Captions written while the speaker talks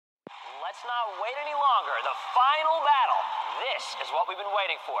Let's not wait any longer. The final battle. This is what we've been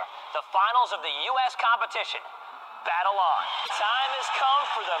waiting for. The finals of the U.S. competition. Battle on. Time has come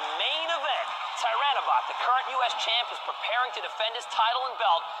for the main event. Tyrannobot, the current U.S. champ, is preparing to defend his title and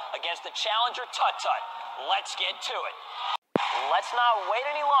belt against the challenger Tut-Tut. Let's get to it. Let's not wait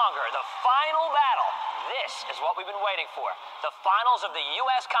any longer. The final battle. This is what we've been waiting for. The finals of the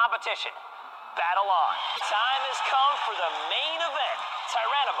U.S. competition. Battle on. Time has come for the main event.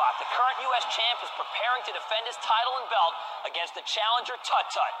 Tyrannobot, the current U.S. champ, is preparing to defend his title and belt against the challenger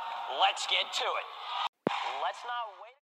Tut-Tut. Let's get to it.